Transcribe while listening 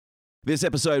This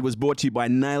episode was brought to you by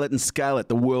Nail It and Scale It,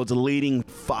 the world's leading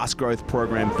fast growth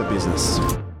program for business.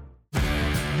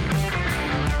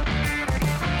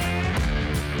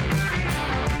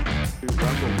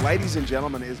 Ladies and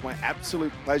gentlemen, it is my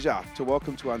absolute pleasure to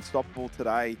welcome to Unstoppable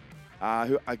today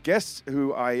who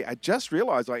I just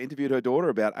realised I interviewed her daughter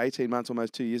about 18 months,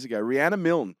 almost 2 years ago. Riana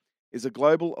Milne is a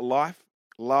global life,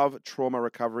 love, trauma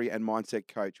recovery and mindset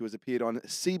coach who has appeared on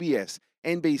CBS,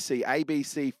 NBC,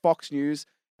 ABC, Fox News,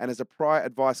 and as a prior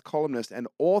advice columnist and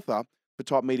author for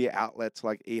top media outlets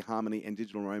like eHarmony and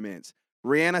Digital Romance.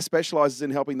 Riana specializes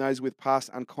in helping those with past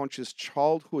unconscious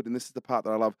childhood, and this is the part that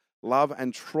I love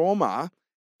and trauma,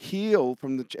 heal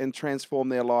from and transform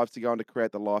their lives to go on to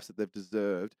create the lives that they've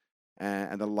deserved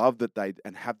and have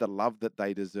the love that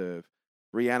they deserve.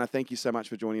 Riana, thank you so much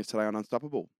for joining us today on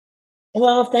Unstoppable.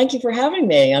 Well, thank you for having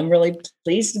me. I'm really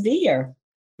pleased to be here.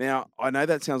 Now, I know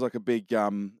that sounds like a big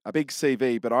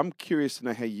CV, but I'm curious to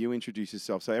know how you introduce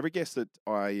yourself. So every guest that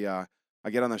I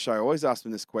get on the show, I always ask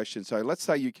them this question. So let's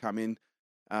say you come in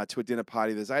to a dinner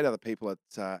party. There's 8 other people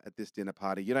at this dinner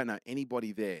party. You don't know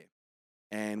anybody there.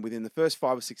 And within the first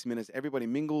 5 or 6 minutes, everybody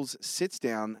mingles, sits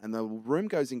down, and the room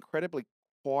goes incredibly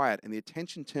quiet, and the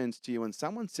attention turns to you, and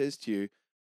someone says to you,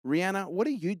 Riana, what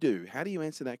do you do? How do you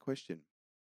answer that question?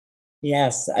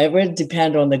 Yes, it would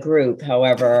depend on the group.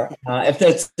 However, if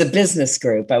it's the business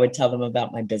group, I would tell them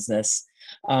about my business.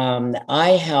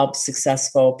 I help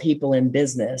successful people in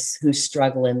business who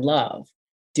struggle in love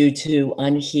due to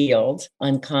unhealed,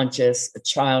 unconscious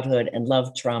childhood and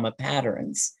love trauma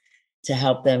patterns to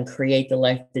help them create the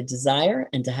life they desire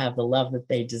and to have the love that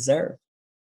they deserve.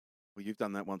 Well, you've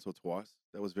done that once or twice.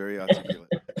 That was very articulate.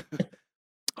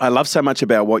 I love so much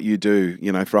about what you do,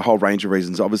 for a whole range of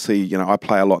reasons. Obviously, I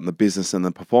play a lot in the business and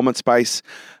the performance space,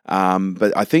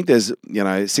 but I think there's,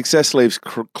 success leaves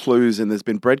clues, and there's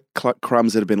been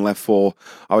breadcrumbs that have been left for,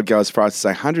 I would go as far as to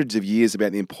say, hundreds of years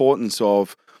about the importance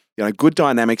of, good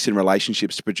dynamics in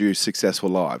relationships to produce successful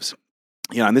lives.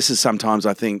 And this is sometimes,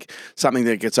 I think, something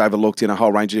that gets overlooked in a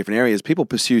whole range of different areas. People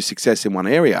pursue success in one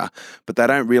area, but they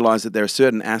don't realize that there are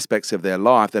certain aspects of their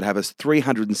life that have a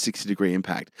 360-degree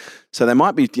impact. So they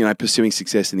might be, pursuing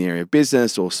success in the area of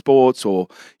business or sports or,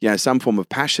 some form of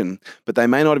passion, but they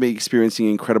may not be experiencing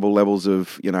incredible levels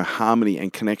of, harmony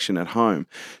and connection at home.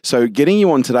 So getting you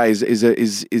on today is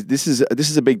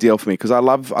a big deal for me because I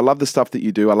love the stuff that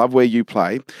you do. I love where you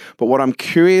play. But what I'm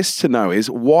curious to know is,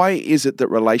 why is it that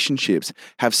relationships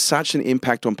have such an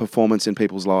impact on performance in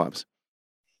people's lives?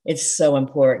 It's so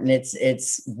important.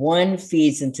 It's one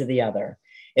feeds into the other.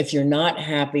 If you're not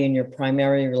happy in your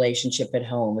primary relationship at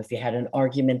home, if you had an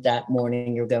argument that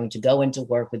morning, you're going to go into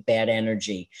work with bad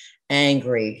energy,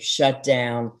 angry, shut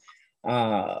down,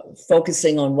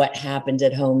 focusing on what happened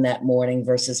at home that morning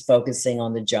versus focusing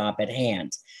on the job at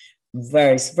hand.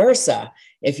 Vice versa.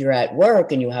 If you're at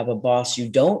work and you have a boss you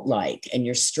don't like and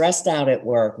you're stressed out at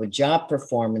work with job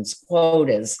performance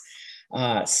quotas,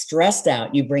 stressed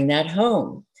out, you bring that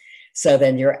home. So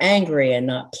then you're angry and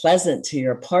not pleasant to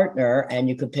your partner, and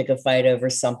you could pick a fight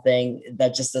over something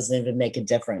that just doesn't even make a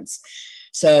difference.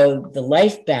 So the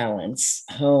life balance,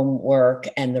 home, work,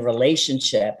 and the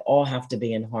relationship all have to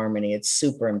be in harmony. It's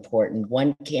super important.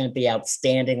 One can't be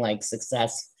outstanding like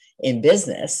success in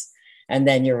business, and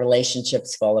then your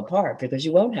relationships fall apart because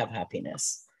you won't have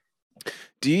happiness.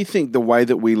 Do you think the way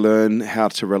that we learn how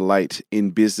to relate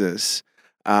in business,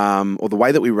 or the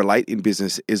way that we relate in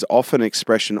business, is often an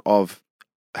expression of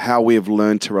how we have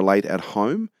learned to relate at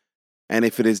home? And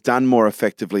if it is done more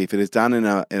effectively, if it is done in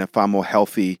a far more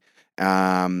healthy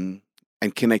and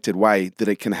connected way, that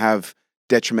it can have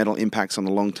detrimental impacts on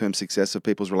the long-term success of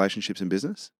people's relationships in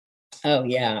business? Oh,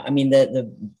 yeah. I mean,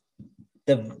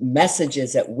 the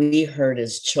messages that we heard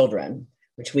as children,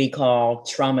 which we call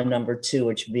trauma number 2,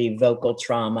 which would be vocal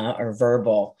trauma or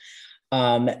verbal.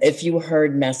 If you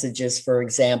heard messages, for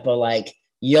example, like,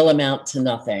 you'll amount to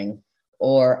nothing,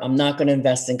 or I'm not going to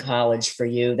invest in college for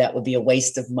you, that would be a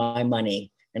waste of my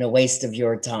money and a waste of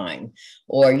your time,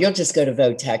 or you'll just go to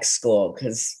VOTEC school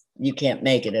because you can't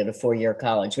make it at a 4-year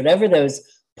college. Whatever those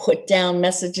put down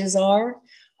messages are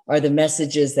the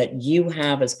messages that you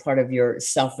have as part of your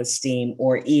self-esteem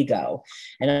or ego.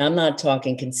 And I'm not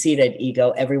talking conceited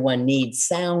ego. Everyone needs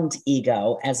sound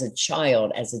ego as a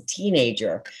child, as a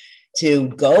teenager, to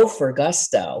go for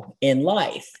gusto in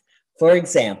life. For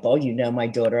example, my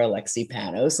daughter, Alexi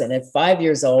Panos, and at 5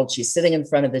 years old, she's sitting in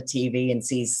front of the TV and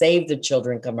sees Save the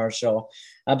Children commercial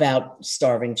about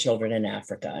starving children in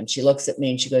Africa. And she looks at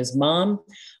me and she goes, Mom,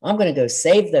 I'm going to go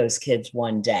save those kids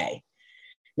one day.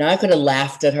 Now, I could have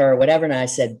laughed at her or whatever. And I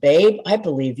said, babe, I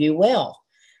believe you will,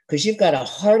 because you've got a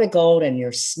heart of gold and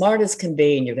you're smart as can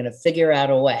be, and you're going to figure out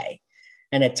a way.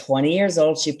 And at 20 years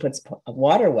old, she puts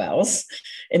water wells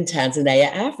in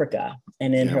Tanzania, Africa.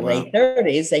 And in her late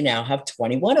 30s, they now have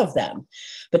 21 of them.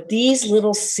 But these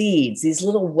little seeds, these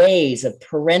little ways of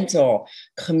parental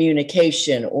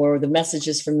communication, or the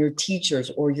messages from your teachers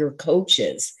or your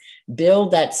coaches,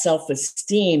 build that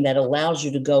self-esteem that allows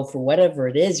you to go for whatever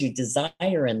it is you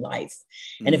desire in life.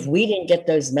 And if we didn't get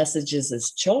those messages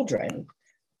as children,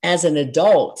 as an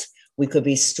adult, we could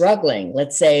be struggling.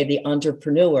 Let's say the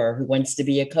entrepreneur who wants to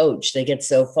be a coach, they get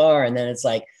so far and then it's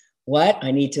like, what?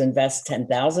 I need to invest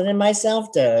 10,000 in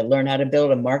myself to learn how to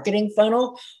build a marketing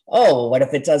funnel. Oh, what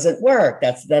if it doesn't work?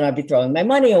 Then I'd be throwing my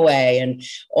money away. And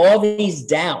all these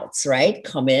doubts, right,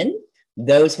 come in.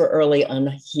 Those were early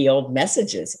unhealed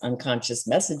messages, unconscious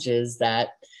messages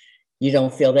that you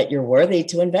don't feel that you're worthy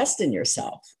to invest in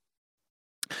yourself.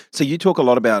 So you talk a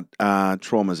lot about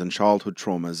traumas and childhood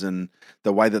traumas and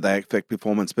the way that they affect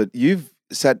performance, but you've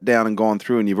sat down and gone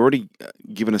through, and you've already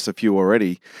given us a few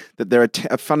already, that there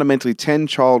are fundamentally 10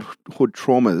 childhood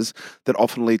traumas that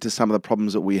often lead to some of the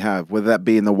problems that we have, whether that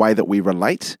be in the way that we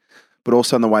relate, but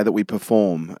also in the way that we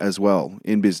perform as well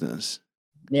in business.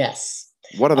 Yes.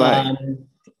 What are they?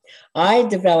 I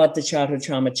developed the childhood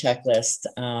trauma checklist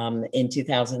in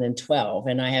 2012,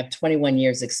 and I have 21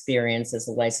 years experience as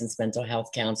a licensed mental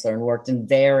health counselor and worked in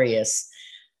various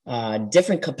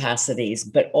different capacities,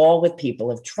 but all with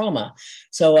people of trauma.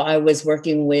 So I was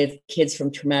working with kids from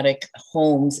traumatic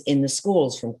homes in the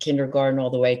schools, from kindergarten all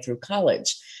the way through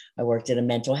college. I worked at a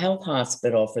mental health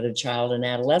hospital for the child and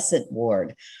adolescent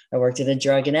ward. I worked at a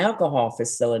drug and alcohol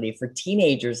facility for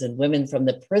teenagers and women from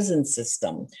the prison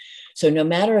system. So no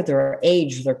matter their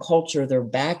age, their culture, their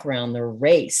background, their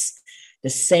race, the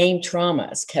same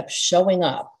traumas kept showing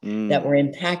up that were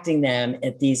impacting them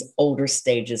at these older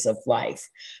stages of life.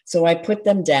 So I put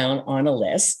them down on a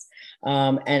list.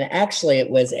 And actually, it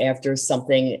was after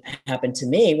something happened to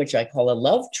me, which I call a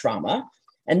love trauma.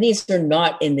 And these are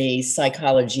not in the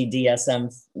psychology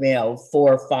DSM,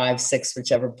 4, 5, 6,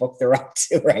 whichever book they're up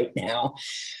to right now.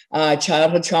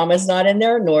 Childhood trauma is not in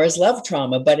there, nor is love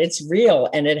trauma, but it's real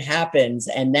and it happens.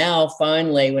 And now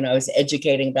finally, when I was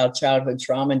educating about childhood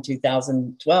trauma in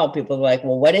 2012, people were like,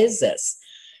 well, what is this?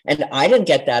 And I didn't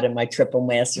get that in my triple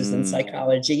master's in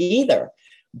psychology either.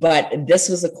 But this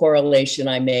was a correlation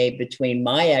I made between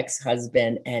my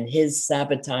ex-husband and his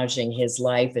sabotaging his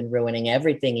life and ruining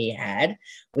everything he had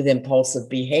with impulsive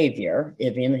behavior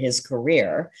in his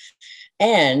career.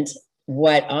 And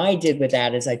what I did with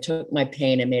that is I took my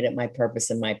pain and made it my purpose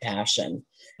and my passion.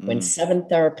 When 7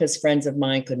 therapist friends of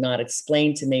mine could not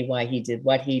explain to me why he did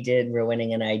what he did,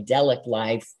 ruining an idyllic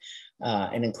life,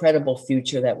 an incredible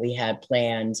future that we had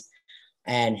planned.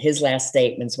 And his last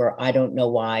statements were, I don't know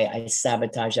why I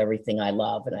sabotage everything I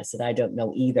love. And I said, I don't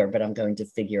know either, but I'm going to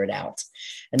figure it out.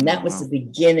 And that was the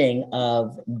beginning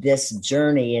of this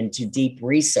journey into deep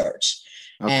research.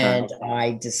 Okay. And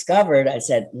I discovered, I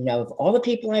said, of all the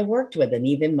people I worked with, and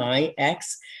even my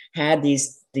ex had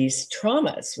these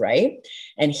traumas, right?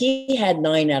 And he had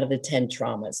 9 out of the 10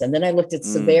 traumas. And then I looked at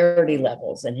severity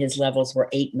levels, and his levels were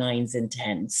 8, 9s, and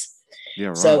 10s. Yeah,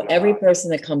 right. So every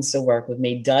person that comes to work with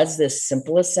me does this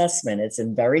simple assessment. It's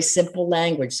in very simple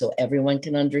language so everyone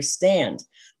can understand.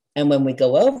 And when we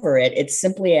go over it, it's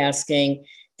simply asking,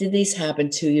 did these happen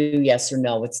to you? Yes or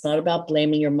no. It's not about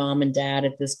blaming your mom and dad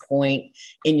at this point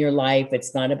in your life.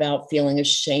 It's not about feeling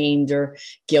ashamed or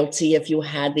guilty if you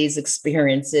had these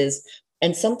experiences.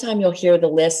 And sometimes you'll hear the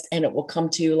list and it will come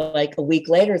to you like a week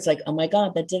later. It's like, oh my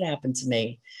God, that did happen to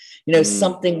me.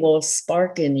 Something will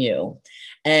spark in you.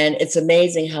 And it's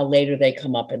amazing how later they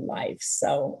come up in life.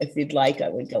 So if you'd like, I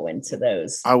would go into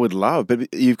those. I would love,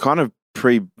 but you've kind of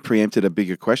preempted a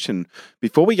bigger question.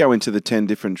 Before we go into the 10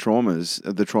 different traumas,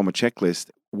 the trauma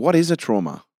checklist, what is a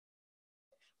trauma?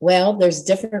 Well, there's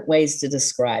different ways to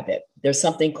describe it. There's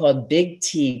something called big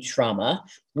T trauma,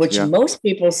 which most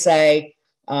people say,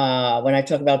 when I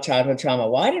talk about childhood trauma,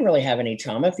 well, I didn't really have any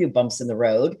trauma, a few bumps in the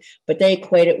road, but they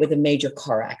equate it with a major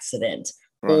car accident.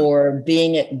 Right. Or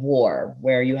being at war,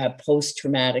 where you have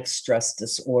post-traumatic stress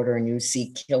disorder and you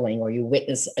see killing or you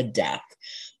witness a death.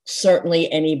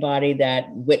 Certainly anybody that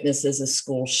witnesses a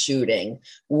school shooting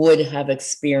would have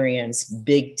experienced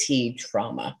big T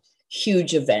trauma,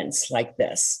 huge events like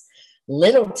this.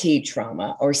 Little T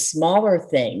trauma or smaller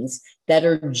things that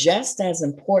are just as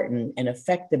important and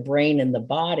affect the brain and the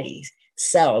body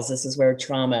cells. This is where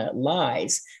trauma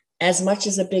lies, as much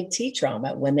as a big T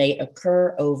trauma when they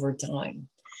occur over time.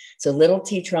 So little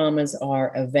T traumas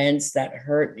are events that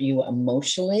hurt you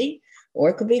emotionally, or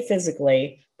it could be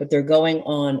physically, but they're going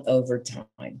on over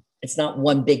time. It's not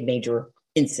one big major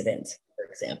incident, for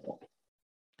example.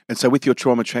 And so with your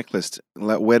trauma checklist,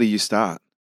 where do you start?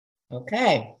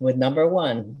 Okay, with number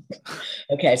one.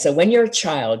 Okay, so when you're a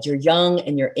child, you're young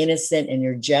and you're innocent and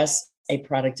you're just a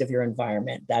product of your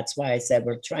environment. That's why I said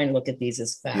we're trying to look at these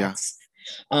as Yeah. facts.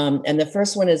 And the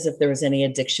first one is if there was any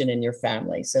addiction in your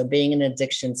family. So being an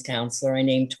addictions counselor, I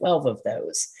named 12 of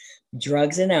those: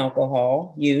 drugs and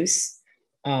alcohol use,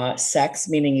 sex,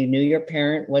 meaning you knew your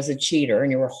parent was a cheater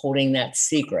and you were holding that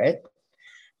secret,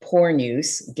 porn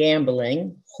use,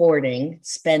 gambling, hoarding,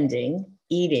 spending,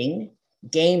 eating,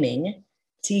 gaming,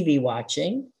 TV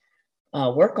watching,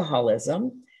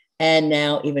 workaholism, and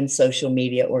now even social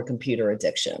media or computer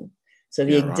addiction. So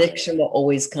the addiction will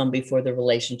always come before the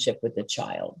relationship with the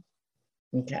child.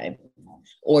 Okay.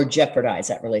 Or jeopardize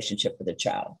that relationship with the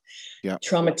child. Yeah.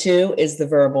 Trauma 2 is the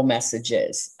verbal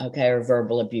messages, okay, or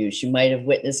verbal abuse. You might have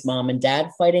witnessed mom and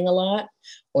dad fighting a lot,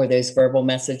 or those verbal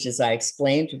messages I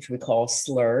explained, which we call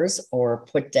slurs or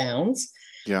put downs.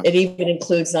 Yeah. It even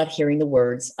includes not hearing the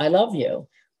words, I love you.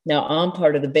 Now, I'm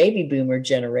part of the baby boomer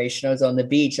generation. I was on the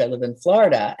beach. I live in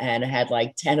Florida, and I had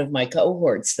like 10 of my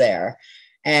cohorts there.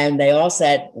 And they all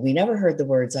said, we never heard the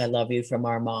words, I love you from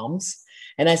our moms.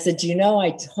 And I said, you know,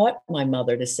 I taught my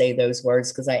mother to say those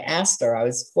words because I asked her. I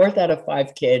was fourth out of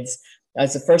 5 kids. I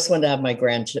was the first one to have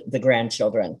the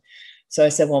grandchildren. So I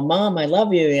said, well, Mom, I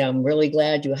love you. I'm really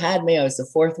glad you had me. I was the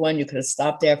fourth one. You could have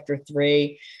stopped after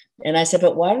 3. And I said,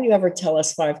 but why don't you ever tell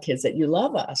us 5 kids that you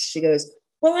love us? She goes,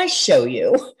 well, I show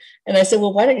you. And I said,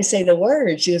 well, why don't you say the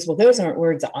words? She goes, well, those aren't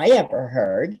words I ever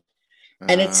heard.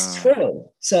 And it's true.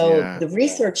 So the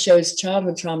research shows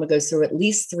childhood trauma goes through at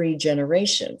least 3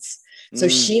 generations. So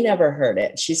she never heard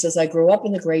it. She says, I grew up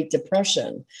in the Great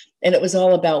Depression and it was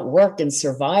all about work and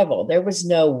survival. There was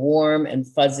no warm and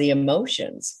fuzzy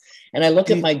emotions. And I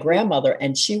look at my grandmother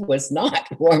and she was not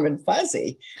warm and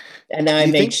fuzzy. And I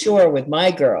make sure with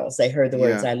my girls, they heard the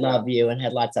words, I love you, and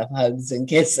had lots of hugs and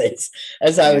kisses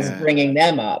as I was bringing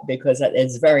them up, because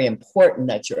it's very important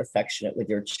that you're affectionate with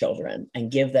your children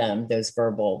and give them those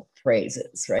verbal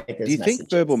praises, right? Those Do you think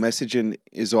verbal messaging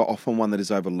is often one that is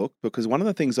overlooked? Because one of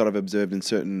the things that I've observed in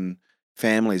certain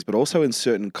families, but also in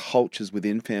certain cultures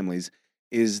within families,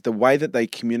 is the way that they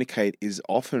communicate is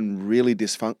often really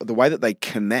dysfunctional. The way that they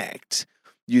connect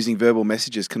using verbal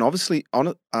messages can obviously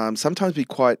sometimes be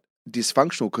quite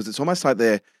dysfunctional, because it's almost like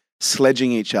they're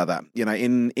sledging each other. You know,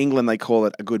 in England, they call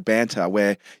it a good banter,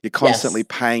 where you're constantly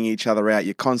paying each other out.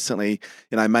 You're constantly,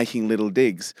 making little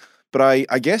digs. But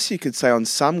I guess you could say on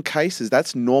some cases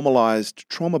that's normalized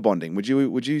trauma bonding. Would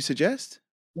you suggest?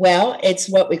 Well, it's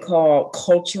what we call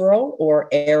cultural or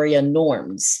area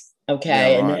norms.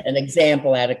 Okay. Yeah, right. And an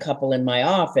example, I had a couple in my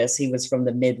office. He was from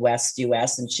the Midwest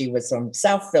US and she was from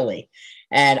South Philly.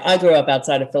 And I grew up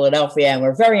outside of Philadelphia, and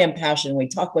we're very impassioned. We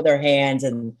talk with our hands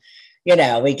and,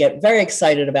 we get very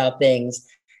excited about things.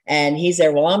 And he's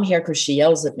there, well, I'm here because she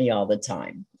yells at me all the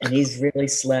time. And he's really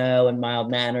slow and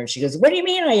mild mannered. She goes, what do you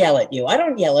mean I yell at you? I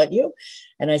don't yell at you.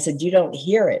 And I said, you don't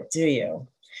hear it, do you?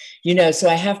 So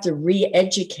I have to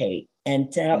re-educate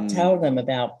and tell them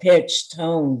about pitch,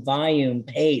 tone, volume,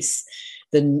 pace.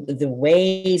 The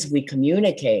ways we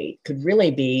communicate could really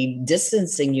be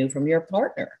distancing you from your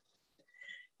partner.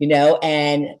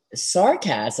 And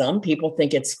sarcasm, people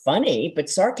think it's funny, but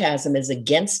sarcasm is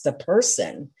against the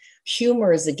person.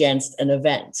 Humor is against an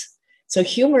event. So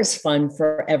humor is fun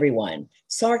for everyone.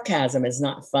 Sarcasm is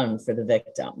not fun for the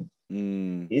victim.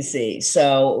 You see,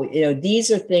 so,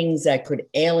 these are things that could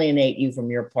alienate you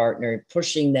from your partner,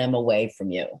 pushing them away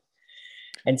from you.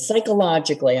 And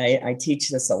psychologically, I teach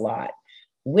this a lot.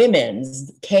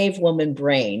 Women's cave woman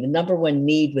brain, the number one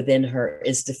need within her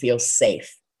is to feel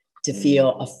safe, to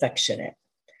feel affectionate.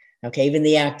 Okay, even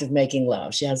the act of making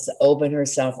love, she has to open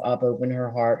herself up, open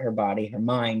her heart, her body, her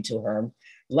mind to her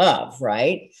love,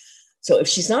 right? So if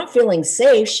she's not feeling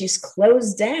safe, she's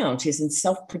closed down. She's in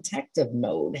self-protective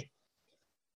mode.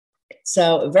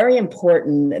 So very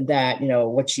important that,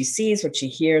 what she sees, what she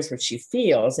hears, what she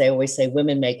feels. They always say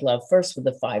women make love first with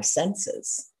the 5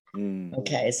 senses.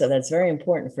 Okay, so that's very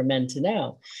important for men to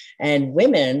know. And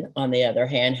women, on the other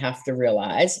hand, have to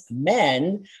realize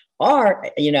men are,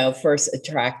 first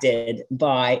attracted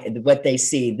by what they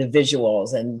see, the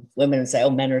visuals, and women say,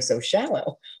 oh, men are so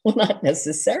shallow. Well, not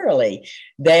necessarily.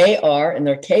 They are, in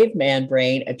their caveman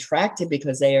brain, attracted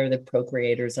because they are the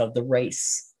procreators of the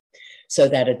race. So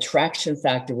that attraction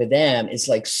factor with them is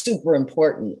like super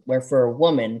important, where for a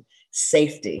woman,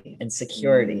 safety and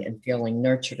security and feeling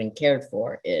nurtured and cared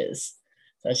for is.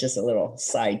 So that's just a little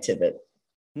side tidbit.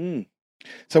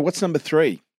 So what's number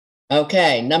 3?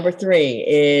 Okay, number 3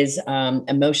 is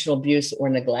emotional abuse or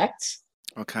neglect.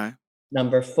 Okay.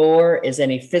 Number 4 is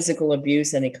any physical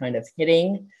abuse, any kind of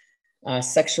hitting,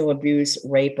 sexual abuse,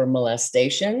 rape, or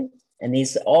molestation. And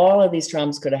all of these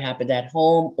traumas could have happened at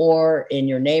home or in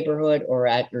your neighborhood or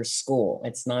at your school.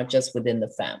 It's not just within the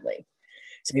family.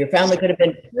 So your family could have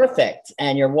been perfect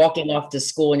and you're walking off to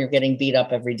school and you're getting beat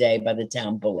up every day by the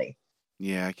town bully.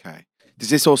 Yeah, okay. Does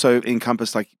this also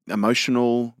encompass like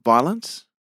emotional violence?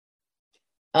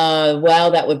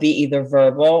 Well, that would be either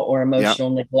verbal or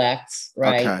emotional neglect,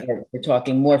 right? Okay. Or we're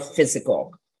talking more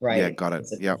physical, right? Yeah, got it.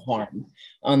 Physical harm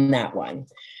on that one.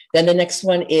 Then the next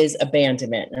one is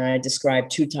abandonment. And I described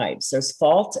two types. There's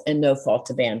fault and no fault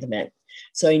abandonment.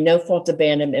 So a no fault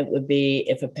abandonment would be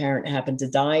if a parent happened to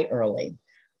die early,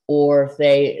 or if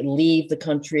they leave the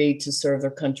country to serve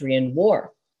their country in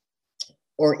war,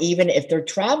 or even if they're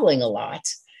traveling a lot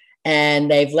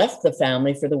and they've left the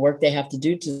family for the work they have to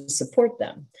do to support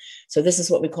them. So this is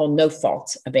what we call no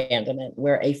fault abandonment,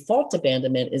 where a fault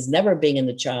abandonment is never being in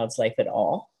the child's life at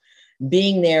all,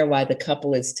 being there while the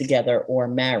couple is together or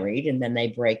married, and then they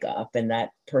break up and that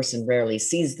person rarely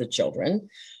sees the children,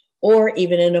 or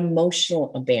even an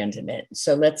emotional abandonment.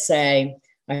 So let's say,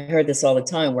 I heard this all the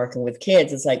time working with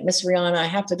kids. It's like, Miss Riana, I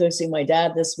have to go see my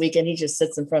dad this weekend. He just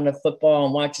sits in front of football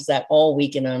and watches that all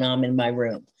weekend and I'm in my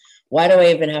room. Why do I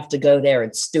even have to go there?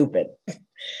 It's stupid.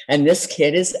 And this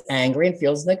kid is angry and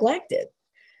feels neglected.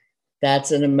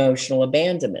 That's an emotional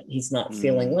abandonment. He's not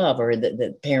feeling love, or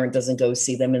the parent doesn't go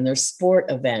see them in their sport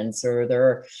events or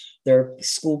their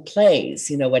school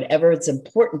plays, whatever it's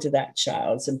important to that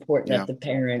child. It's important that the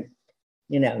parent,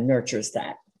 nurtures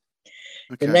that.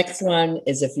 Okay. The next one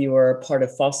is if you were part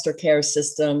of foster care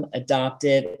system,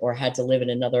 adopted, or had to live in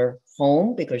another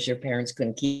home because your parents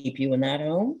couldn't keep you in that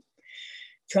home.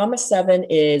 Trauma 7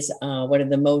 is one of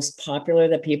the most popular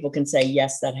that people can say,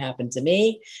 yes, that happened to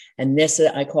me. And this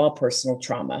I call personal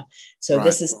trauma. So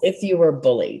this is if you were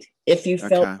bullied, if you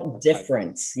felt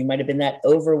different, you might have been that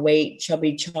overweight,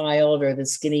 chubby child or the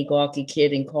skinny, gawky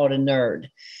kid and called a nerd.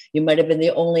 You might have been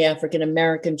the only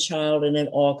African-American child in an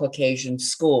all-Caucasian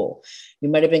school. You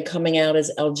might have been coming out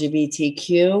as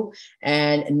LGBTQ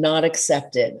and not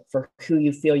accepted for who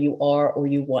you feel you are or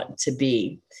you want to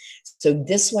be. So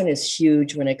this one is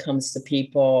huge when it comes to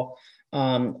people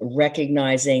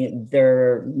recognizing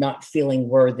they're not feeling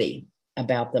worthy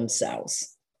about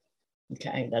themselves.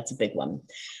 Okay, that's a big one.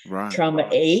 Right. Trauma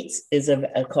 8 is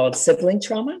called sibling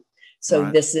trauma.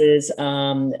 So this is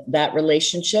that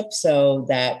relationship. So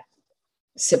that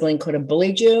sibling could have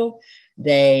bullied you.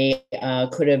 They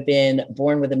could have been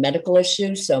born with a medical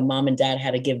issue. So mom and dad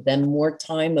had to give them more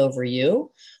time over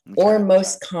you. Okay. Or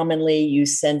most commonly, you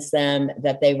sense them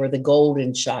that they were the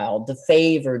golden child, the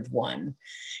favored one.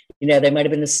 They might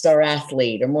have been the star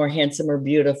athlete or more handsome or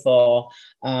beautiful,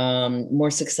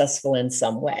 more successful in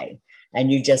some way.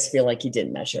 And you just feel like you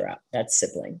didn't measure up. That's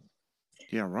sibling.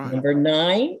 Yeah, right. Number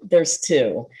 9, there's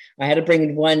 2. I had to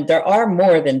bring one. There are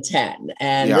more than 10.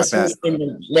 And this was in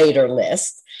the later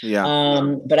list.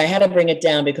 Yeah. But I had to bring it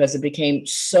down because it became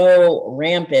so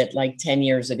rampant like 10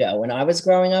 years ago. When I was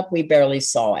growing up, we barely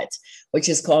saw it, which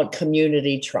is called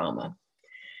community trauma.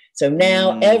 So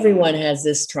now everyone has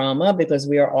this trauma because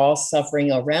we are all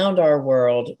suffering around our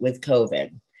world with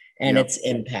COVID and its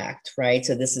impact, right?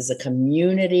 So this is a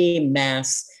community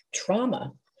mass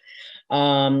trauma.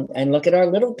 And look at our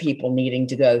little people needing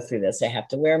to go through this. They have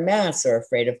to wear masks, or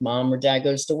afraid if mom or dad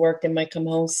goes to work, they might come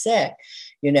home sick.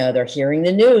 They're hearing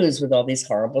the news with all these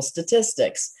horrible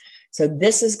statistics. So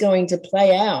this is going to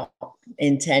play out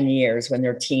in 10 years when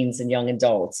they're teens and young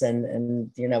adults.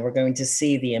 And we're going to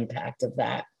see the impact of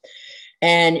that.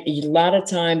 And a lot of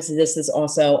times this is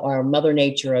also our Mother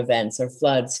Nature events, or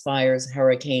floods, fires,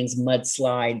 hurricanes,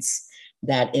 mudslides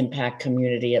that impact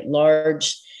community at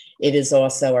large. It is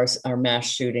also our mass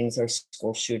shootings, our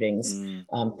school shootings,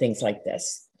 things like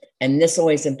this. And this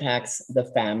always impacts the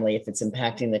family if it's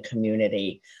impacting the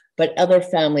community. But other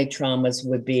family traumas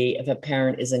would be if a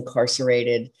parent is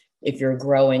incarcerated, if you're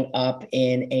growing up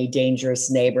in a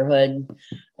dangerous neighborhood,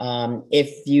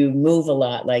 if you move a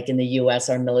lot, like in the US,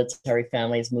 our military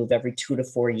families move every 2 to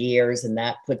 4 years, and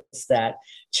that puts that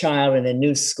child in a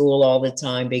new school all the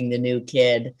time, being the new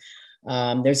kid.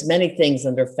 There's many things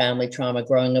under family trauma,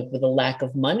 growing up with a lack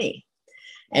of money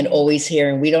and always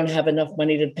hearing we don't have enough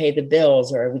money to pay the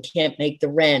bills, or we can't make the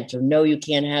rent, or no, you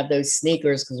can't have those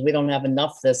sneakers because we don't have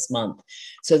enough this month.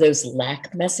 So those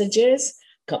lack messages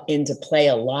come into play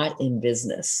a lot in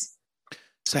business.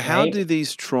 So how do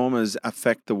these traumas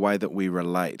affect the way that we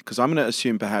relate? Because I'm going to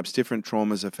assume perhaps different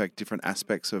traumas affect different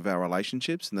aspects of our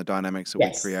relationships and the dynamics that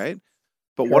we create.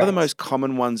 But what are the most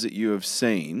common ones that you have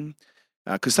seen?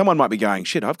 Because someone might be going,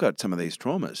 shit, I've got some of these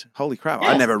traumas. Holy crap.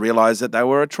 I never realized that they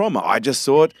were a trauma. I just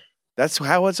thought That's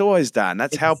how it's always done.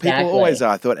 That's how people always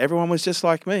are. I thought everyone was just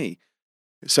like me.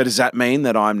 So does that mean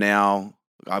that I'm now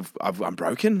I'm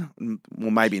broken?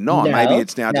 Well, maybe not. No, maybe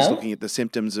it's now just no. looking at the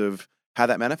symptoms of how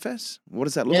that manifests. What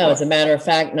does that look No, like? as a matter of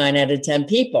fact, 9 out of 10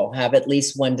 people have at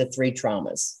least 1 to 3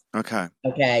 traumas. Okay.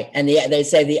 Okay. And they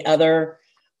say the other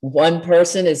one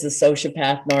person is the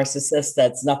sociopath narcissist.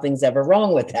 That's nothing's ever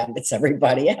wrong with them. It's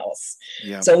everybody else.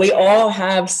 Yeah. So we all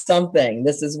have something.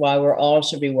 This is why we're all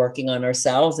should be working on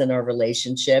ourselves and our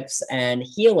relationships and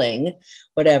healing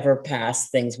whatever past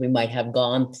things we might have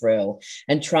gone through.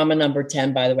 And trauma number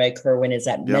 10, by the way, Kerwin, is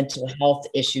that mental health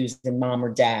issues in mom or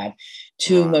dad.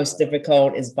 Two most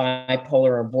difficult is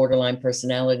bipolar or borderline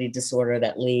personality disorder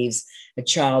that leaves a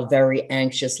child very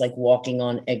anxious, like walking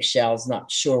on eggshells,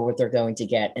 not sure what they're going to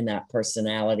get in that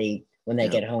personality when they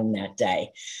get home that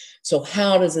day. So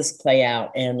how does this play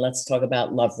out? And let's talk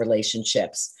about love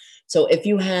relationships. So if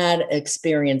you had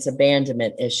experience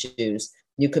abandonment issues,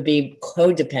 you could be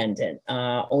codependent,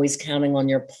 always counting on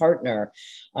your partner.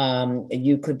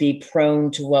 You could be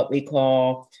prone to what we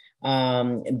call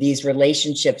these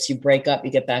relationships. You break up,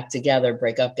 you get back together,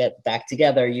 break up, get back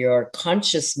together. Your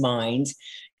conscious mind,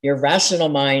 your rational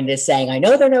mind is saying, I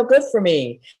know they're no good for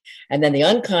me. And then the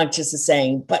unconscious is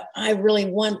saying, but I really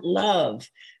want love.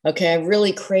 Okay, I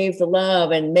really crave the love,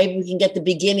 and maybe we can get the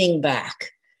beginning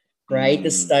back, right?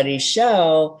 The studies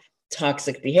show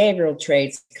toxic behavioral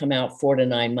traits come out 4 to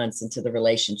 9 months into the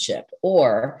relationship,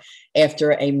 or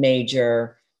after a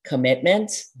major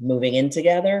commitment, moving in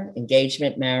together,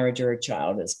 engagement, marriage, or a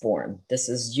child is born. This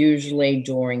is usually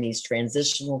during these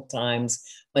transitional times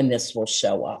when this will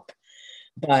show up.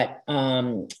 But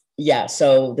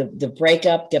so the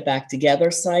breakup, get back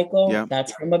together cycle,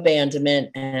 that's from abandonment.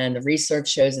 And the research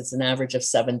shows it's an average of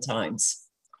 7 times.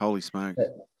 Holy smokes.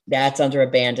 That's under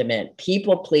abandonment.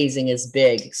 People pleasing is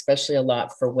big, especially a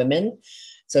lot for women.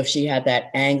 So if she had that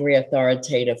angry,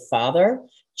 authoritative father,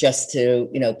 just to,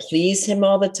 please him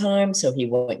all the time, so he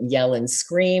wouldn't yell and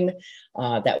scream,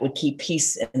 that would keep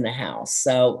peace in the house.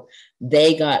 So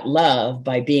they got love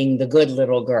by being the good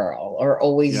little girl or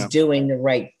always doing the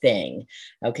right thing.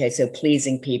 Okay, so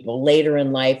pleasing people. Later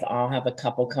in life, I'll have a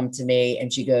couple come to me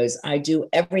and she goes, I do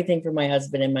everything for my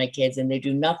husband and my kids and they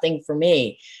do nothing for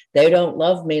me. They don't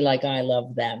love me like I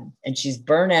love them. And she's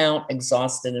burnt out,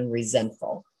 exhausted, and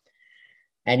resentful.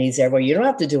 And he said, well, you don't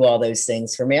have to do all those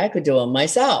things for me. I could do them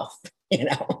myself,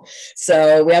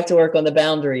 So we have to work on the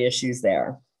boundary issues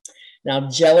there. Now,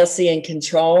 jealousy and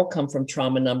control come from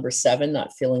trauma number 7,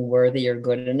 not feeling worthy or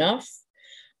good enough.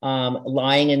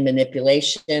 Lying and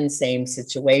manipulation, same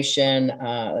situation.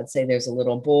 Let's say there's a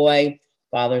little boy,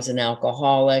 father's an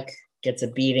alcoholic, gets a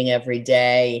beating every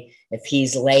day. If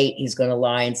he's late, he's going to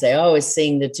lie and say, oh, he's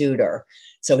seeing the tutor.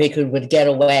 So he would get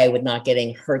away with not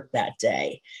getting hurt that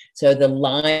day. So the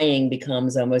lying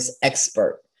becomes almost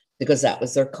expert because that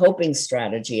was their coping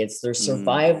strategy. It's their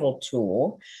survival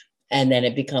tool. And then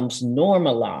it becomes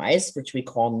normalized, which we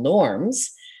call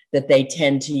norms, that they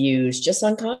tend to use just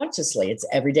unconsciously. It's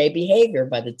everyday behavior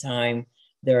by the time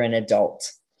they're an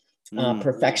adult.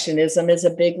 Perfectionism is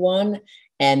a big one.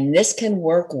 And this can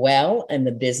work well in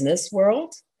the business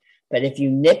world. But if you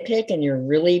nitpick and you're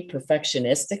really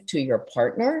perfectionistic to your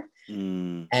partner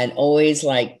and always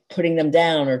like putting them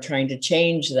down or trying to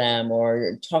change them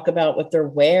or talk about what they're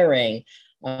wearing,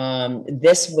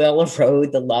 this will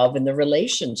erode the love in the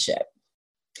relationship.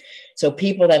 So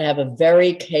people that have a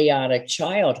very chaotic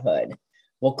childhood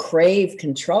will crave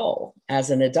control as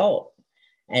an adult.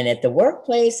 And at the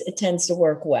workplace, it tends to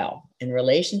work well. In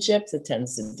relationships, it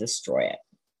tends to destroy it.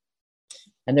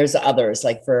 And there's others,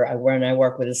 like when I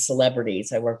work with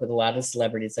celebrities, I work with a lot of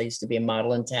celebrities. I used to be a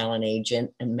model and talent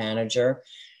agent and manager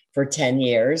for 10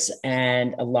 years.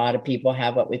 And a lot of people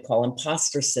have what we call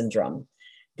imposter syndrome.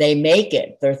 They make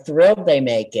it, they're thrilled they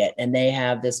make it. And they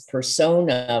have this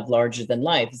persona of larger than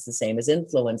life. It's the same as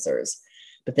influencers.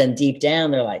 But then deep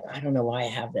down, they're like, I don't know why I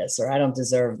have this, or I don't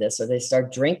deserve this. Or they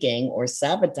start drinking or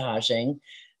sabotaging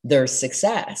their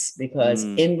success because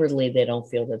inwardly they don't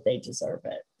feel that they deserve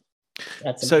it.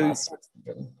 That's so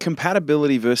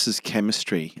compatibility versus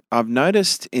chemistry. I've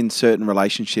noticed in certain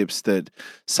relationships that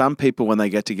some people, when they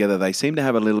get together, they seem to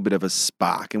have a little bit of a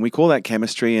spark, and we call that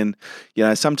chemistry. And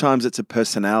sometimes it's a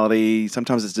personality,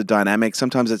 sometimes it's a dynamic,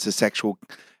 sometimes it's a sexual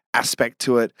aspect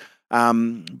to it.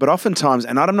 But oftentimes,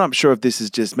 and I'm not sure if this is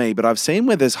just me, but I've seen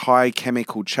where there's high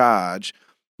chemical charge,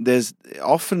 there's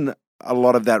often a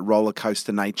lot of that roller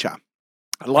coaster nature.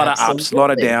 A lot of ups, a lot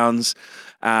of downs,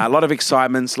 a lot of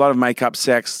excitements, a lot of make-up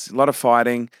sex, a lot of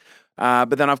fighting.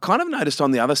 But then I've kind of noticed on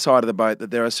the other side of the boat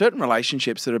that there are certain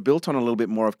relationships that are built on a little bit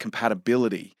more of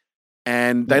compatibility.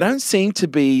 And they don't seem to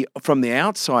be, from the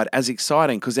outside, as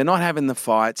exciting because they're not having the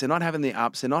fights, they're not having the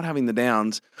ups, they're not having the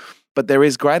downs, but there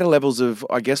is greater levels of,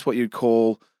 I guess, what you'd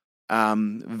call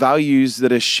values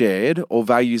that are shared or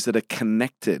values that are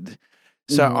connected.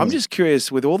 So I'm just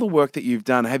curious, with all the work that you've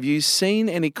done, have you seen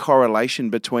any correlation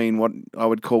between what I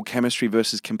would call chemistry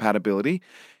versus compatibility?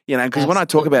 You know, because when I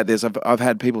talk about this, I've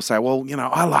had people say, well, you know,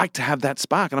 I like to have that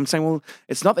spark. And I'm saying, well,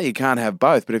 it's not that you can't have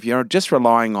both, but if you're just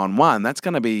relying on one, that's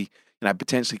going to be, you know,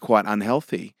 potentially quite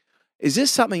unhealthy. Is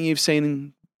this something you've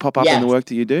seen pop up in the work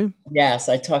that you do? Yes,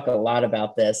 I talk a lot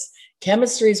about this.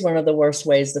 Chemistry is one of the worst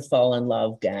ways to fall in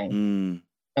love, gang.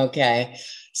 Okay.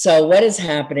 So what is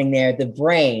happening there? The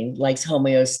brain likes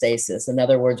homeostasis. In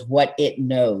other words, what it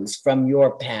knows from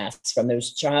your past, from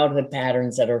those childhood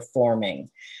patterns that are forming.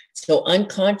 So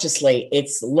unconsciously,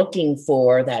 it's looking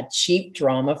for that cheap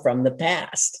drama from the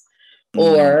past.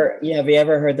 Or have you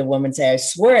ever heard the woman say, I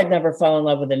swear I'd never fall in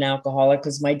love with an alcoholic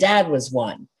because my dad was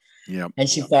one. And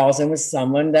she falls in with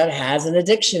someone that has an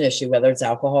addiction issue, whether it's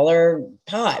alcohol or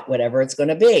pot, whatever it's going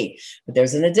to be. But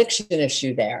there's an addiction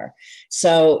issue there.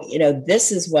 So, you know,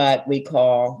 this is what we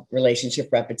call relationship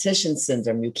repetition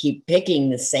syndrome. You keep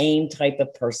picking the same type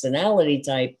of personality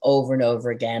type over and over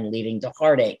again, leading to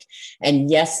heartache.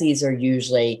 And yes, these are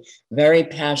usually very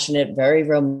passionate, very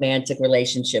romantic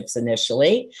relationships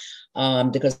initially.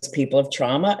 Because people of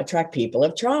trauma attract people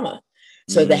of trauma.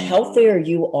 So the healthier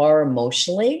you are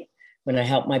emotionally, when I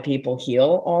help my people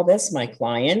heal all this, my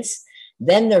clients,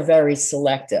 then they're very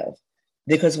selective.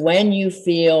 Because when you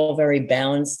feel very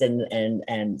balanced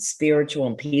and spiritual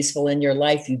and peaceful in your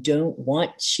life, you don't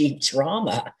want cheap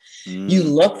drama. You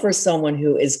look for someone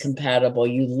who is compatible.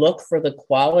 You look for the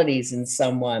qualities in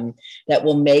someone that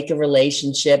will make a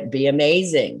relationship be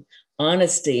amazing.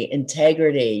 Honesty,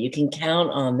 integrity, you can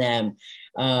count on them,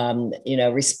 you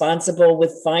know, responsible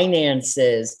with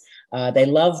finances. They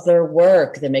love their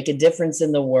work. They make a difference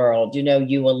in the world. You know,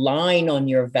 you align on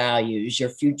your values, your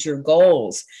future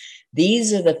goals.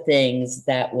 These are the things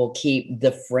that will keep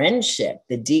the friendship,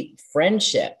 the deep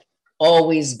friendship,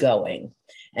 always going.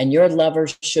 And your lover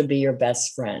should be your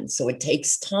best friend. So it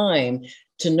takes time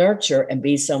to nurture and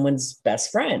be someone's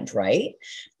best friend, right?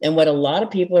 And what a lot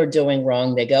of people are doing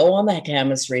wrong, they go on the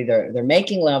chemistry, they're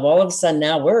making love. All of a sudden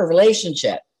now we're a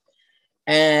relationship.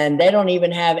 And they don't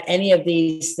even have any of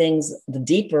these things, the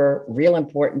deeper, real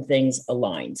important things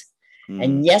aligned.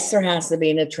 And yes, there has to be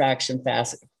an attraction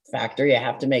factor. You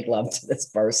have to make love to this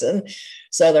person.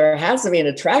 So there has to be an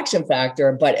attraction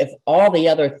factor. But if all the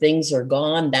other things are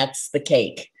gone, that's the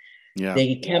cake.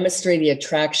 The chemistry, the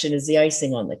attraction is the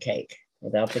icing on the cake.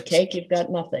 Without the cake, you've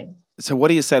got nothing. So what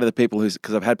do you say to the people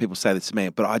because I've had people say this to me,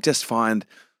 but I just find,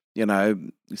 you know,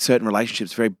 certain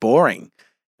relationships very boring.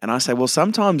 And I say, well,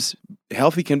 sometimes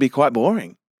healthy can be quite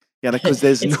boring, you know, because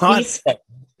there's peaceful.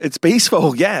 It's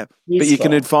peaceful, yeah. Peaceful. But you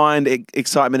can find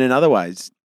excitement in other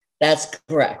ways. That's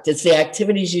correct. It's the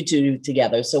activities you do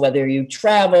together. So whether you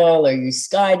travel or you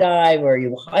skydive or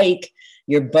you hike,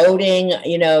 you're boating,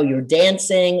 you know, you're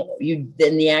dancing,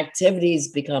 then the activities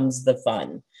becomes the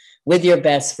fun with your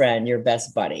best friend, your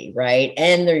best buddy, right?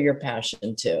 And they're your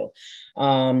passion too.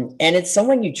 And it's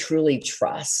someone you truly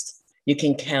trust, you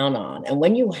can count on. And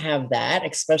when you have that,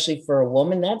 especially for a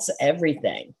woman, that's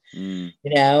everything, you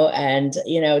know? And,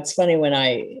 you know, it's funny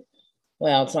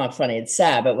well, it's not funny, it's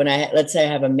sad, but when let's say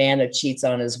I have a man that cheats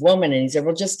on his woman and he said,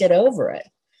 well, just get over it.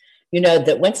 You know,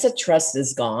 that once the trust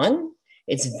is gone,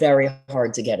 it's very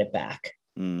hard to get it back.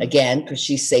 Again, because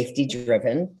she's safety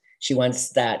driven. She wants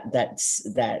that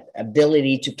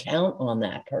ability to count on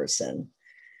that person.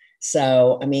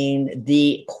 So, I mean,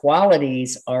 the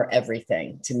qualities are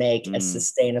everything to make a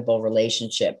sustainable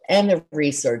relationship. And the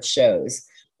research shows,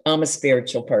 I'm a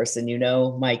spiritual person, you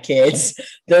know, my kids,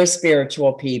 they're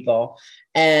spiritual people.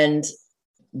 And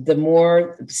the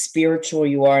more spiritual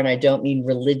you are, and I don't mean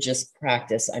religious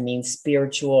practice, I mean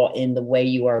spiritual in the way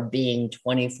you are being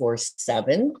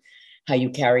 24/7, how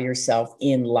you carry yourself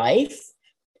in life,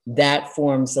 that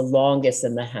forms the longest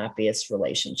and the happiest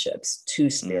relationships, two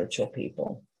spiritual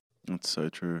people. That's so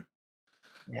true.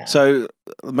 Yeah. So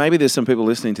maybe there's some people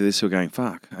listening to this who are going,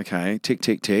 fuck, okay, tick,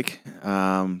 tick, tick,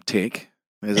 tick.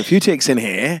 There's a few ticks in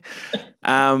here.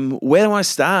 Where do I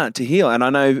start to heal? And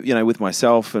I know, you know, with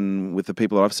myself and with the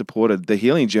people that I've supported, the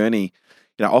healing journey,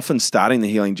 you know, often starting the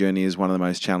healing journey is one of the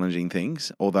most challenging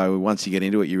things. Although once you get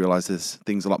into it, you realize there's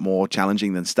things a lot more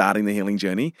challenging than starting the healing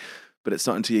journey. But it's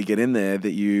not until you get in there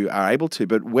that you are able to.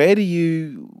 But where do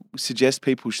you suggest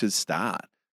people should start?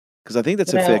 Because I think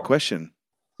that's a fair question.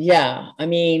 Yeah. I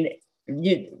mean,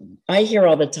 I hear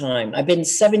all the time. I've been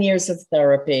 7 years of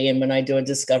therapy, and when I do a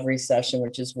discovery session,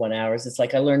 which is 1 hour, it's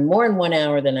like I learn more in 1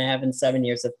 hour than I have in 7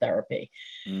 years of therapy.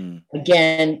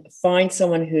 Again, find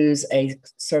someone who's a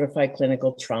certified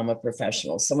clinical trauma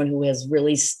professional, someone who has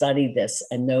really studied this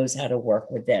and knows how to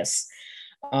work with this.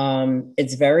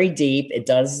 It's very deep. It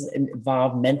does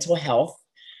involve mental health.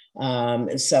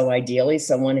 So ideally,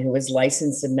 someone who is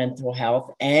licensed in mental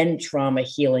health and trauma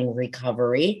healing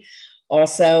recovery.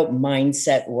 Also,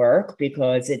 mindset work,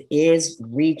 because it is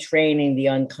retraining the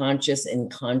unconscious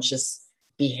and conscious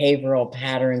behavioral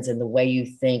patterns and the way you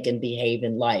think and behave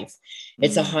in life.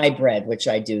 It's a hybrid, which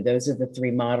I do. Those are the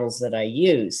 3 models that I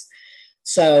use.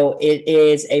 So it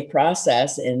is a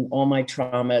process in all my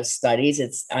trauma studies.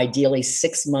 It's ideally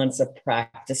 6 months of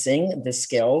practicing the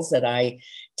skills that I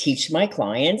teach my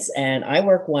clients, and I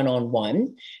work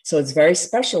one-on-one. So it's very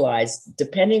specialized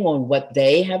depending on what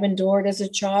they have endured as a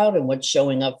child and what's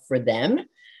showing up for them,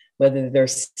 whether they're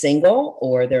single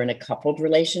or they're in a coupled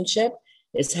relationship,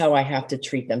 is how I have to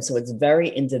treat them. So it's very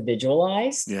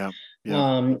individualized. Yeah.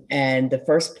 And the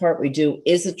first part we do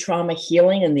is a trauma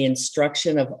healing and the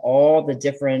instruction of all the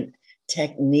different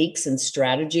techniques and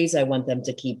strategies I want them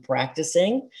to keep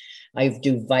practicing. I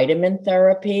do vitamin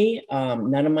therapy.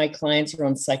 None of my clients are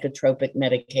on psychotropic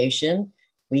medication.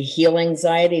 We heal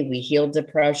anxiety, we heal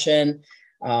depression,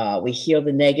 we heal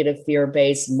the negative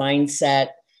fear-based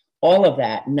mindset, all of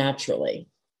that naturally,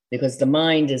 because the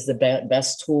mind is the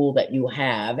best tool that you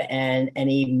have, and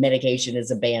any medication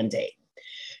is a Band-Aid.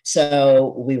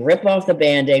 So we rip off the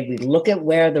Band-Aid, we look at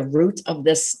where the root of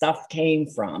this stuff came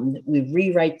from, we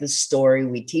rewrite the story,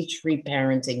 we teach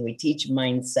reparenting, we teach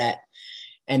mindset.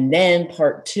 And then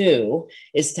part 2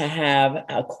 is to have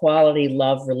a quality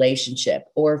love relationship,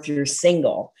 or if you're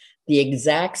single, the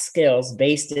exact skills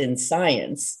based in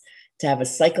science to have a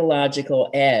psychological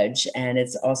edge. And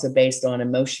it's also based on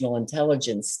emotional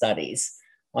intelligence studies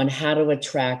on how to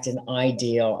attract an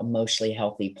ideal, emotionally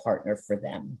healthy partner for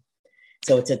them.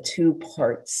 So it's a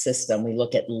 2-part system. We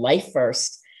look at life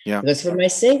first. Yeah. Because for my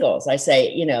singles, I say,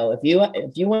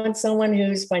 if you want someone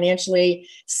who's financially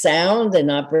sound and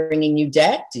not bringing you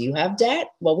debt, do you have debt?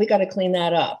 Well, we got to clean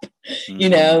that up.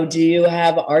 Do you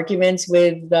have arguments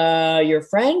with your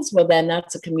friends? Well, then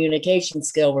that's a communication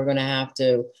skill we're going to have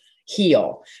to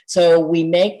heal. So we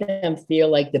make them feel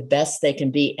like the best they can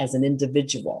be as an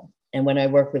individual. And when I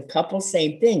work with couples,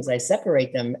 same things. I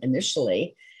separate them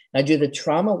initially. I do the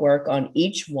trauma work on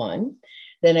each one.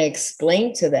 Then I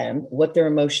explain to them what their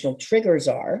emotional triggers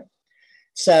are.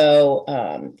 So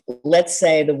let's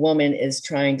say the woman is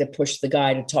trying to push the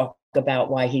guy to talk about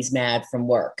why he's mad from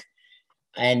work.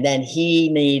 And then he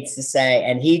needs to say,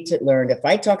 and he learned, if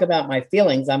I talk about my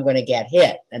feelings, I'm going to get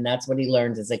hit. And that's what he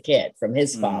learned as a kid from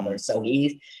his father. So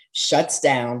he shuts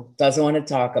down, doesn't want to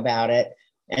talk about it.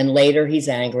 And later he's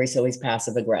angry, so he's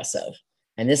passive aggressive.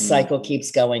 And this cycle keeps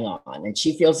going on, and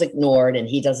she feels ignored and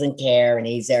he doesn't care. And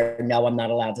he's there. No, I'm not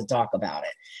allowed to talk about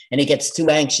it. And he gets too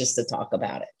anxious to talk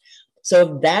about it.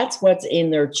 So if that's what's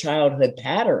in their childhood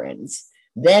patterns,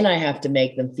 then I have to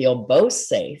make them feel both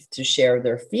safe to share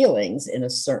their feelings in a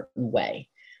certain way.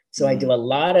 So I do a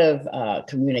lot of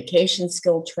communication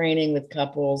skill training with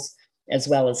couples, as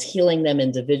well as healing them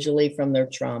individually from their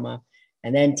trauma,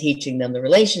 and then teaching them the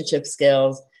relationship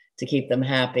skills to keep them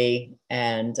happy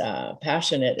and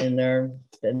passionate in their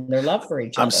love for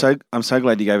each other. I'm so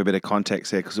glad you gave a bit of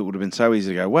context there, because it would have been so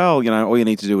easy to go, well, all you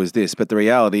need to do is this. But the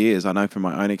reality is, I know from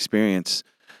my own experience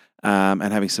and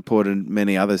having supported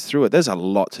many others through it, there's a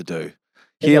lot to do.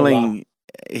 Healing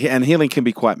can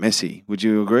be quite messy. Would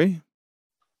you agree?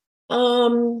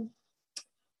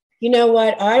 You know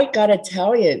what? I got to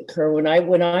tell you, Kerr, when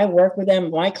I work with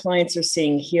them, my clients are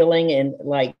seeing healing in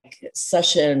like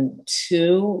session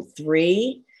 2,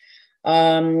 3,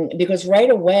 because right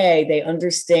away they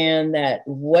understand that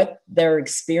what they're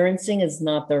experiencing is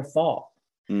not their fault,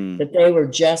 that they were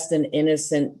just an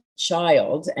innocent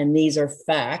child. And these are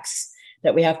facts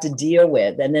that we have to deal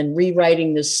with, and then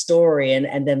rewriting the story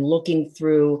and then looking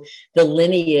through the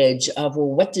lineage of, well,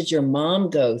 what did your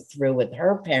mom go through with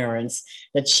her parents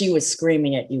that she was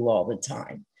screaming at you all the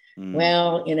time?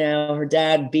 Well, her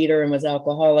dad beat her and was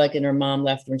alcoholic, and her mom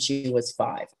left when she was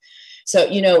 5. So,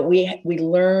 we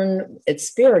learn, it's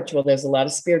spiritual. There's a lot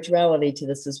of spirituality to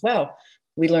this as well.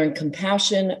 We learn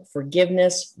compassion,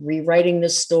 forgiveness, rewriting the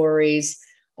stories.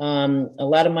 A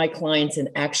lot of my clients and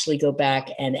actually go back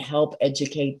and help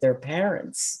educate their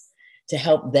parents to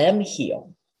help them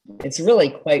heal. It's really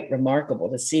quite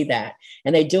remarkable to see that.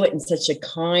 And they do it in such a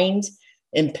kind,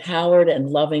 empowered,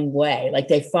 and loving way. Like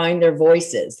they find their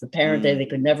voices, the parent that they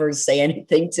could never say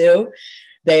anything to.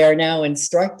 they are now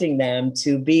instructing them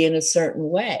to be in a certain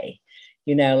way.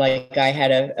 Like I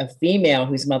had a female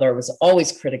whose mother was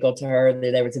always critical to her.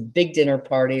 There was a big dinner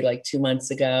party like 2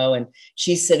 months ago, and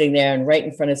she's sitting there, and right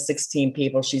in front of 16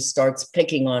 people, she starts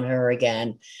picking on her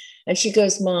again. And she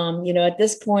goes, Mom, at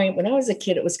this point, when I was a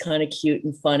kid, it was kind of cute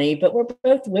and funny, but we're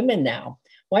both women now.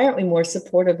 Why aren't we more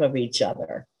supportive of each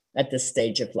other at this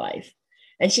stage of life?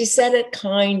 And she said it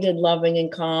kind and loving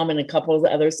and calm. And a couple of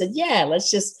the others said, yeah, let's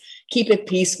just keep it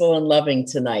peaceful and loving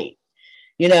tonight.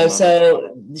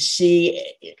 So she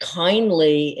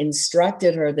kindly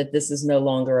instructed her that this is no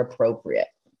longer appropriate.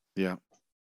 Yeah,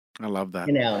 I love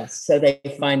that. So they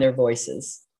find their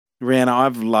voices. Riana,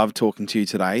 I've loved talking to you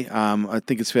today. I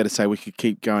think it's fair to say we could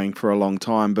keep going for a long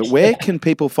time, but where can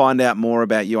people find out more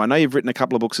about you? I know you've written a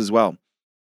couple of books as well.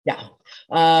 Yeah,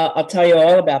 I'll tell you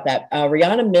all about that.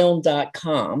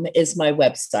 RianaMilne.com is my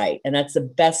website, and that's the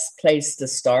best place to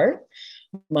start.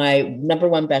 My number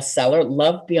one bestseller,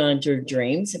 Love Beyond Your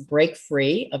Dreams, Break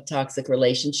Free of Toxic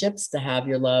Relationships to Have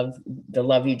Your Love, the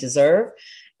Love You Deserve.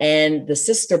 And the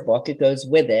sister book, it goes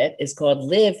with it, is called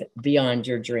Live Beyond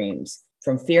Your Dreams,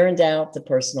 From Fear and Doubt to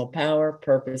Personal Power,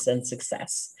 Purpose, and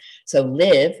Success. So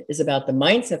Live is about the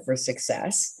mindset for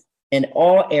success in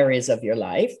all areas of your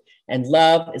life. And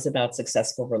Love is about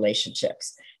successful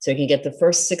relationships. So you can get the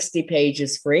first 60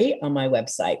 pages free on my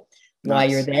website. Nice. While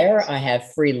you're there, I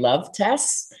have free love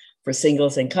tests for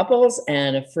singles and couples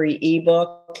and a free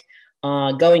ebook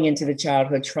going into the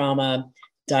childhood trauma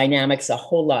dynamics, a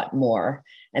whole lot more.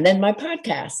 And then my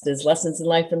podcast is Lessons in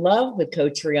Life and Love with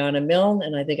Coach Riana Milne.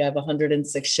 And I think I have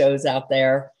 106 shows out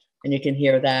there. And you can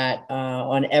hear that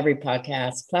on every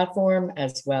podcast platform,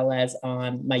 as well as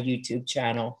on my YouTube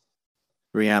channel.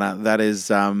 Riana, that is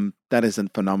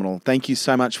phenomenal. Thank you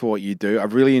so much for what you do.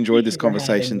 I've really enjoyed this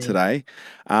conversation today.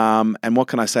 And what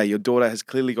can I say? Your daughter has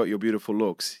clearly got your beautiful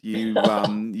looks.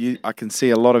 I can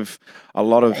see a lot of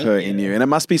her in you, and it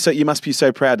must be so. You must be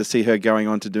so proud to see her going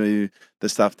on to do the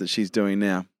stuff that she's doing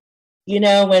now.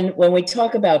 When we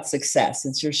talk about success,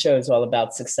 since your show is all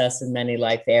about success in many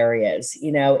life areas,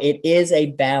 it is a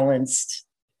balanced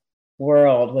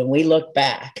world when we look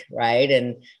back, right?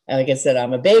 And like I said,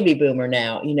 I'm a baby boomer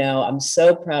now. I'm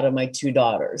so proud of my two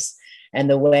daughters and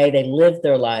the way they live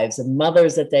their lives, the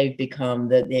mothers that they've become,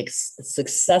 the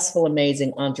successful,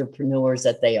 amazing entrepreneurs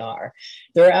that they are.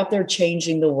 They're out there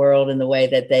changing the world in the way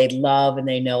that they love and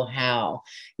they know how.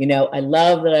 I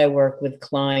love that I work with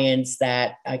clients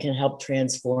that I can help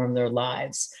transform their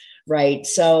lives, right?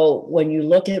 So when you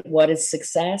look at what is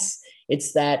success,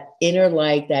 it's that inner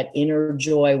light, that inner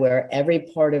joy where every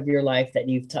part of your life that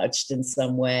you've touched in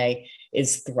some way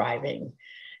is thriving.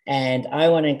 And I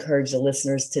want to encourage the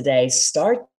listeners today,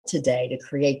 start today to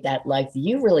create that life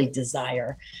you really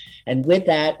desire. And with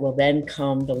that will then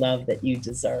come the love that you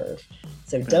deserve.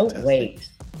 So Fantastic. Don't wait.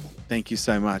 Thank you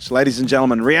so much. Ladies and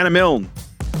gentlemen, Riana Milne.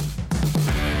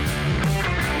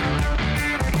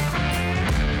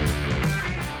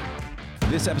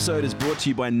 This episode is brought to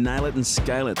you by Nail It and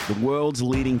Scale It, the world's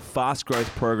leading fast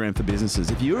growth program for businesses.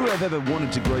 If you have ever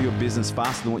wanted to grow your business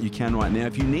faster than what you can right now,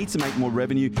 if you need to make more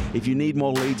revenue, if you need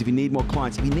more leads, if you need more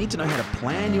clients, if you need to know how to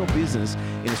plan your business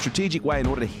in a strategic way in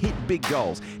order to hit big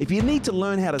goals, if you need to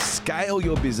learn how to scale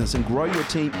your business and grow your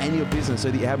team and your business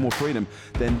so that you have more freedom,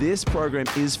 then this program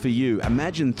is for you.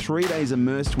 Imagine 3 days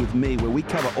immersed with me where we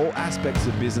cover all aspects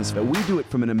of business, but we do it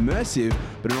from an immersive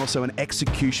but also an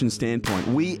execution standpoint.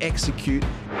 We execute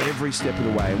every step of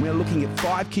the way. And we're looking at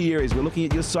 5 key areas. We're looking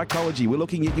at your psychology. We're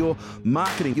looking at your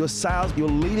marketing, your sales, your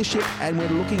leadership, and we're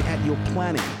looking at your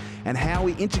planning and how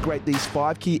we integrate these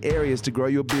 5 key areas to grow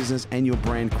your business and your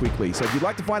brand quickly. So if you'd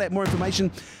like to find out more information,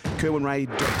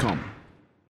 kerwinray.com.